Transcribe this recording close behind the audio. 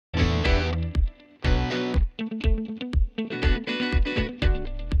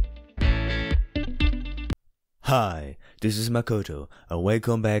Hi, this is Makoto, and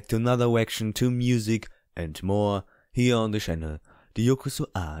welcome back to another reaction to music and more here on the channel, the Yokoso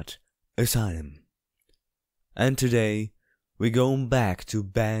Art Asylum. And today, we're going back to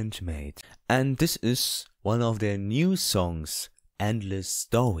Band-Maid, and this is one of their new songs, Endless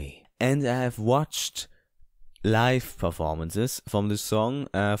Story. And I have watched live performances from the song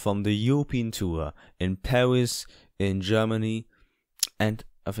from the European tour in Paris, in Germany, and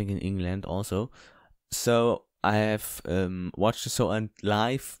I think in England also. So I have watched the song, and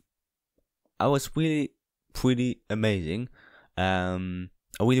live I was really pretty amazing. I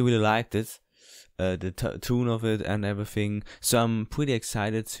really liked it, the tune of it and everything. So I'm pretty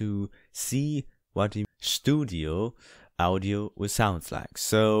excited to see what the studio audio will sound like.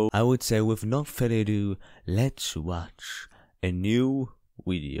 So I would say, with no further ado, let's watch a new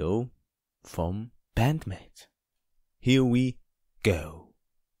video from Band-Maid. Here we go.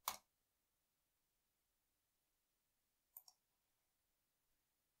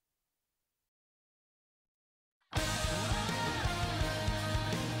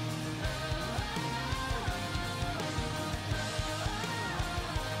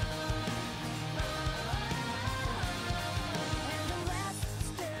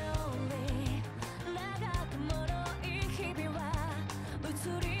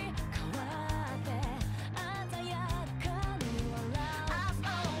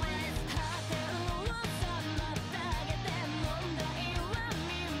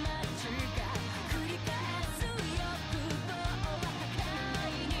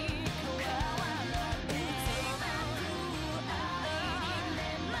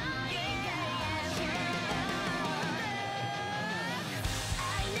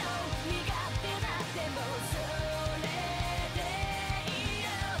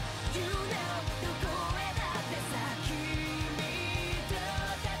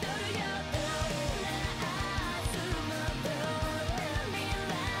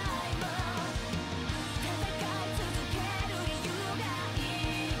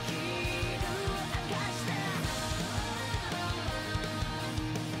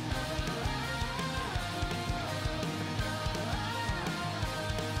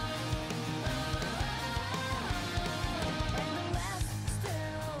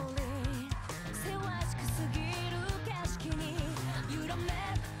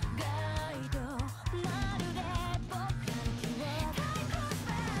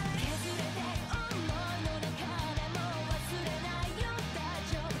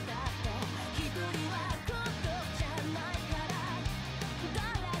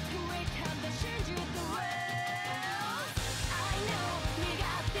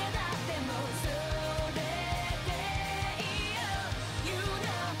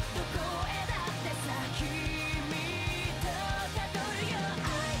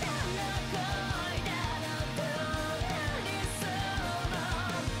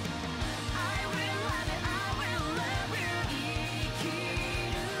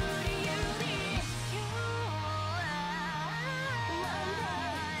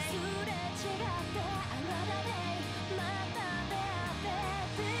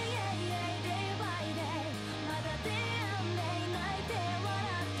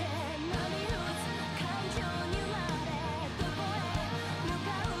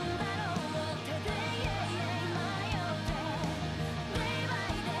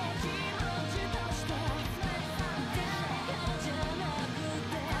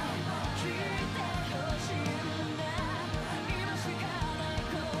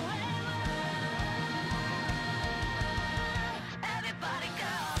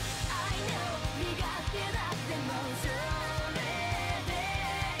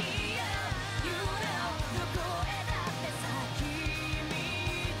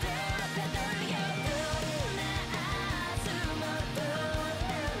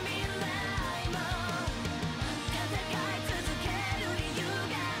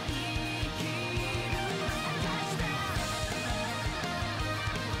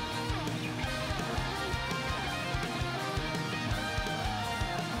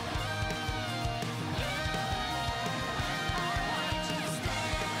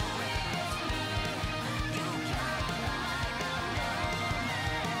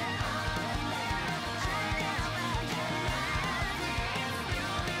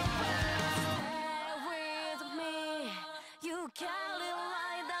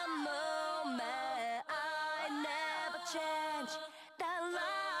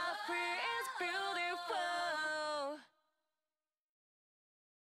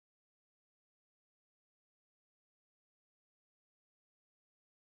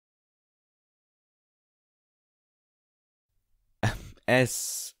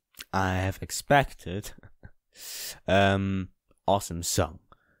 As I have expected, Awesome song.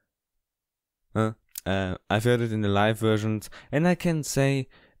 I've heard it in the live versions, and I can say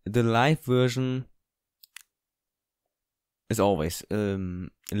the live version is always a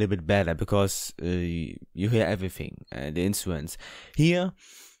little bit better because you hear everything, the instruments. Here,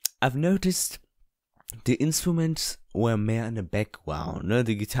 I've noticed the instruments were more in the background.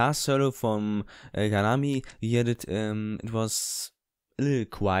 The guitar solo from Kanami, you heard it, it was a little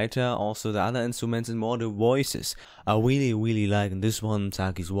quieter. Also, the other instruments and more the voices. I really like in this one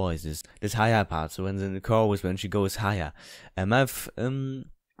Saki's voices. This higher part, so when in the chorus, when she goes higher. I've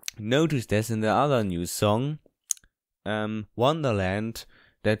noticed this in the other new song, Wonderland,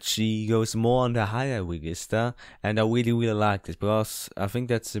 that she goes more on the higher register, and I really like this because I think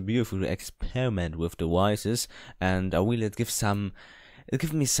that's a beautiful experiment with the voices, and I really it gives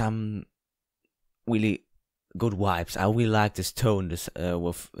me some really good vibes. I really like this tone,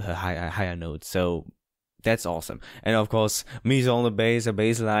 with her higher notes, so that's awesome. And of course, Mi's on the bass, a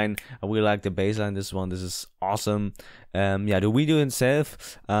bass line. I really like the bass line. This one, this is awesome. The video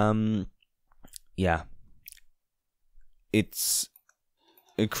itself, it's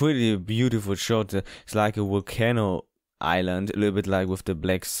a pretty beautiful shot. It's like a volcano island, a little bit like with the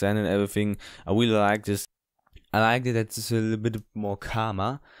black sand and everything. I really like this. I like that it's a little bit more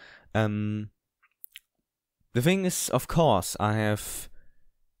calmer. The thing is, of course, I have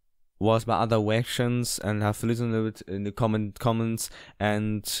watched my other reactions and have listened a little bit in the comments,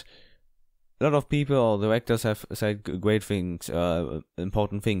 and a lot of people or directors have said great things,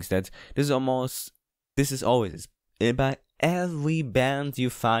 important things, that this is always by every band you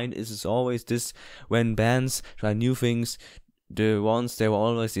find. Is always this: when bands try new things, the ones they were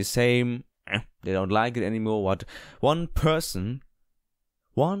always the same, they don't like it anymore. What one person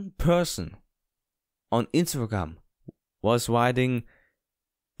on Instagram was writing,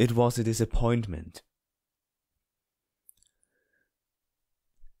 it was a disappointment.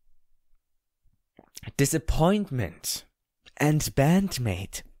 Disappointment and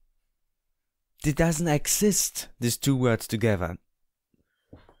Band-Maid. It doesn't exist, these two words together.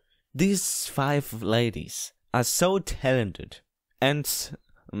 These 5 ladies are so talented and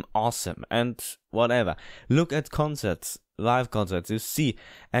awesome and whatever. Look at concerts, live concerts, you see,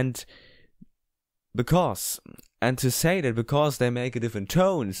 and to say that because they make a different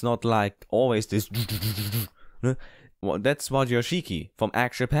tone, it's not like always this. That's what Yoshiki from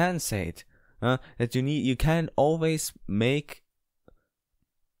Act Japan said. That you can't always make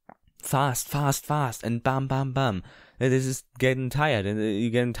fast and bam. This is getting tired, and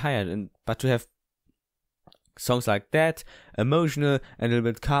you're getting tired. But to have songs like that, emotional and a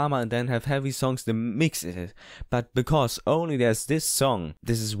little bit calmer, and then have heavy songs, the mix it. But because only there's this song,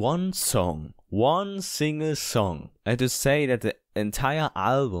 this is one song, one single song, and to say that the entire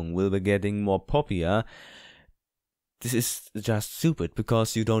album will be getting more popular, this is just stupid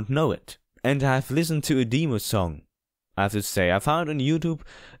because you don't know it. And I've listened to a demo song, I have to say. I found on YouTube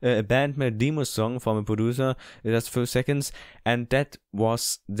a Band-Maid demo song from a producer, just for seconds, and that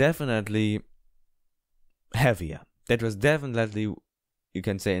was definitely heavier. That was definitely, you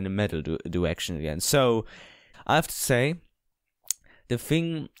can say, in the metal direction again. So I have to say, the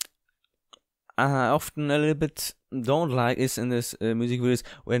thing I often a little bit don't like is in this music videos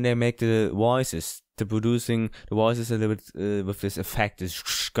when they make the voices, the producing the voices a little bit with this effect, this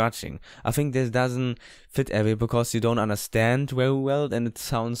scratching. I think this doesn't fit every because you don't understand very well and it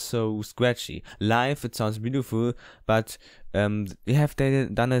sounds so scratchy. Live it sounds beautiful, but they have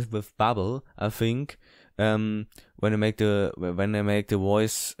done it with Bubble, I think. When they make the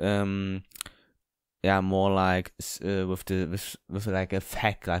voice more like with like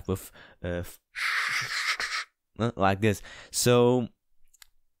effect, like with like this. So,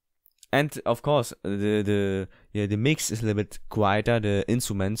 and of course the mix is a little bit quieter, the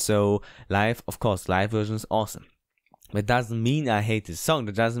instruments. So live, of course, live version is awesome. That doesn't mean I hate this song.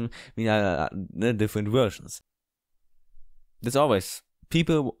 That doesn't mean I different versions. That's always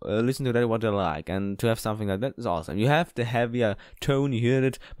people listen to that what they like, and to have something like that is awesome. You have the heavier tone, you hear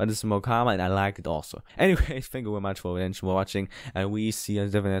it, but it's more calmer, and I like it also. Anyway, thank you very much for watching, and we see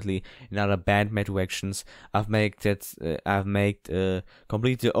us definitely in other Band-Maid reactions. I've made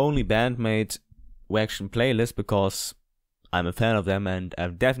completely only Band-Maid reaction playlist because I'm a fan of them, and I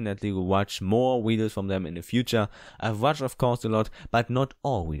definitely will watch more videos from them in the future. I've watched, of course, a lot, but not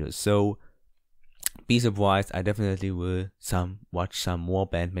all videos, so be surprised. I definitely will watch some more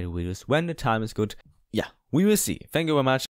Band-Maid videos when the time is good. Yeah, we will see. Thank you very much.